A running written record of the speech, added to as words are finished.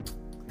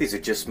These are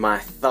just my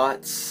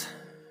thoughts,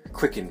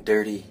 quick and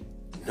dirty,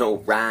 no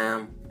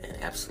rhyme, and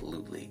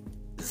absolutely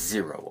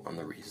zero on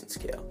the reason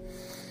scale.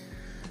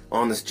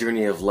 On this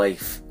journey of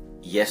life,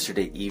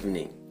 yesterday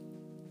evening,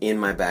 in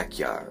my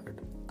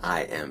backyard,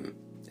 I am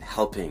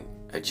helping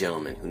a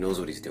gentleman who knows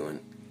what he's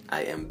doing.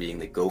 I am being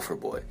the gopher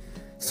boy.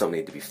 Something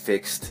need to be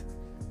fixed.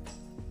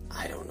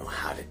 I don't know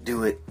how to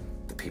do it.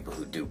 The people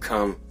who do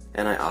come,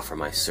 and I offer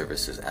my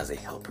services as a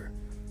helper.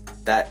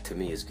 That, to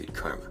me, is good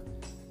karma.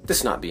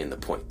 This not being the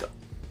point, though.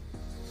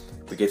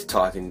 We get to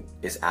talking,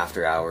 it's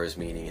after hours,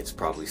 meaning it's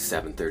probably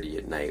 7:30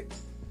 at night.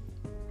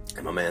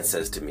 And my man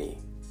says to me,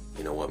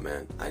 you know what,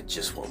 man, I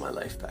just want my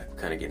life back.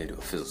 We kind of get into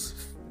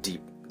a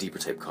deeper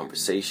type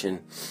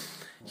conversation.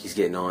 He's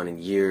getting on in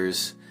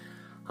years,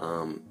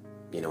 and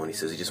he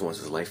says he just wants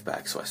his life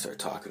back. So I start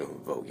talking to him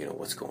about,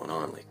 what's going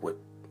on, like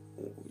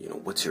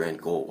what's your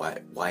end goal?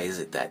 Why is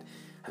it that,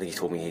 I think he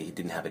told me he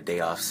didn't have a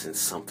day off since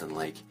something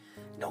like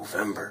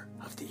November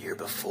of the year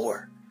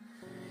before.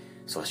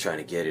 So I was trying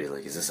to get it,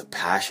 like, is this a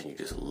passion? You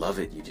just love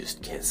it, you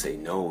just can't say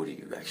no? Do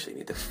you actually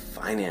need the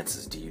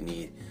finances? Do you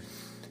need,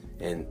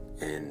 and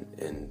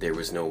there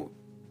was no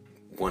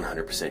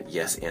 100%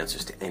 yes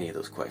answers to any of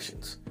those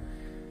questions.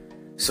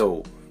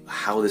 So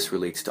how this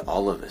relates to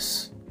all of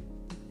us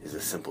is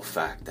a simple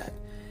fact that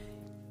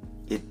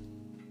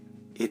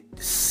it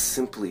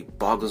simply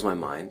boggles my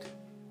mind.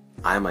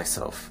 I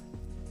myself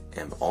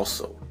am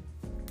also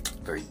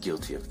very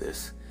guilty of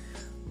this,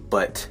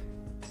 but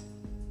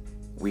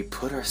we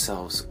put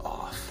ourselves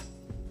off,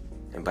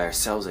 and by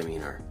ourselves I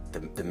mean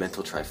the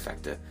mental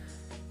trifecta: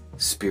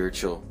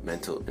 spiritual,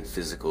 mental, and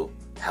physical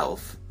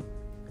health.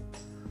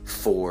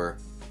 For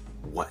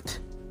what?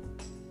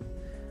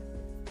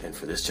 And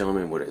for this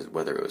gentleman,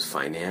 whether it was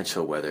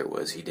financial, whether it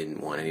was he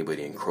didn't want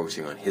anybody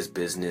encroaching on his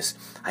business,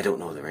 I don't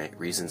know the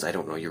reasons, I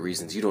don't know your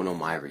reasons, you don't know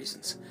my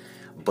reasons,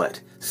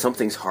 but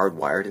something's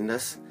hardwired in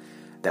us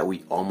that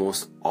we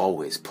almost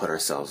always put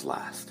ourselves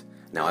last.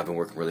 Now, I've been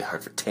working really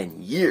hard for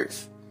 10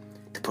 years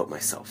to put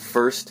myself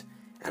first,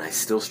 and I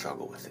still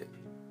struggle with it.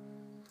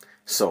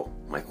 So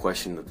my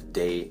question of the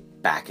day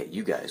back at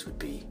you guys would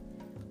be,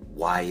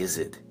 why is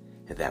it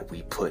that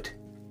we put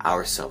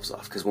ourselves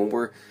off? Because when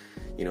we're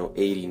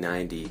 80,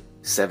 90,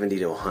 70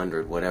 to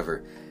 100,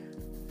 whatever,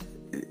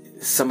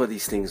 some of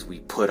these things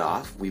we put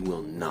off, we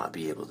will not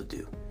be able to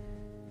do.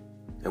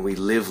 And we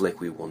live like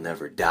we will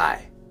never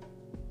die.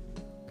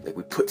 Like,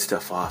 we put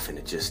stuff off, and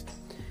it just,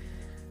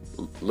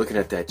 looking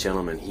at that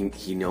gentleman,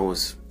 he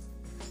knows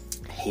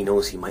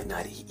he might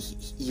not, he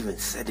even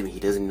said to me he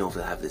doesn't know if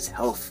he'll have this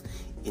health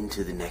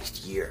into the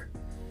next year,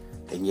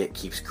 and yet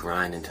keeps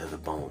grinding to the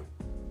bone.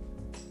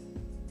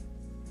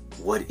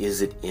 What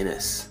is it in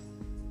us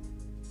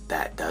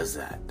that does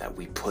that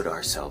we put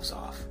ourselves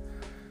off?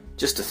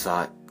 Just a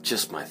thought,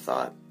 just my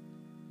thought.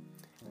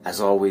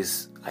 As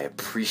always, I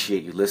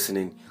appreciate you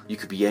listening. You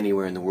could be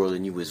anywhere in the world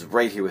and you was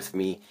right here with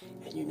me,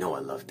 and I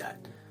love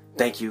that.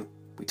 Thank you.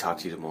 We talk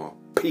to you tomorrow.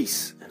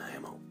 Peace, and I am